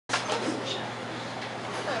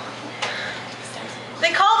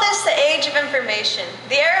information,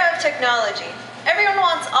 the era of technology. Everyone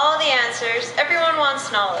wants all the answers, everyone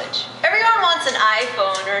wants knowledge. Everyone wants an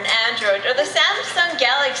iPhone or an Android or the Samsung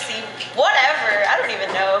Galaxy, whatever, I don't even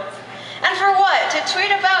know. And for what? To tweet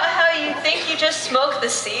about how you think you just smoked the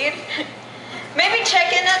seed? Maybe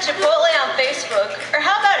check in at Chipotle on Facebook, or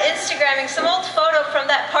how about Instagramming some old photo from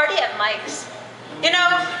that party at Mike's? You know,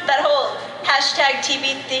 that whole hashtag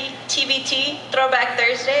TBT, Throwback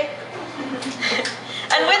Thursday?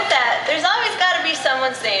 And with that, there's always got to be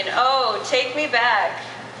someone saying, oh, take me back.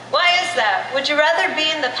 Why is that? Would you rather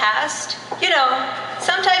be in the past? You know,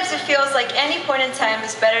 sometimes it feels like any point in time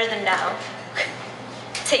is better than now.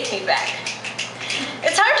 Take me back.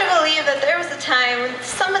 It's hard to believe that there was a time when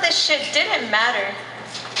some of this shit didn't matter.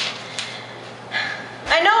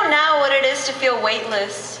 I know now what it is to feel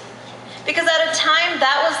weightless, because at a time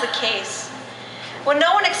that was the case. When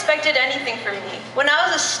no one expected anything from me. When I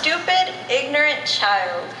was a stupid, ignorant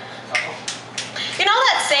child. You know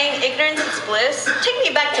that saying, ignorance is bliss? Take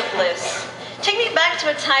me back to bliss. Take me back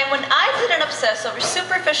to a time when I didn't obsess over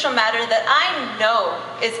superficial matter that I know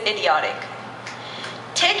is idiotic.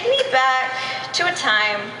 Take me back to a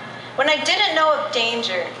time when I didn't know of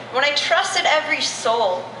danger, when I trusted every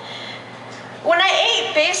soul, when I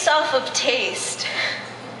ate based off of taste,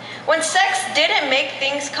 when sex didn't make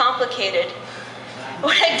things complicated,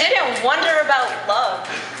 when I didn't wonder about love.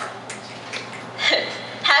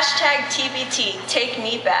 Hashtag TBT, take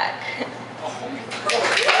me back.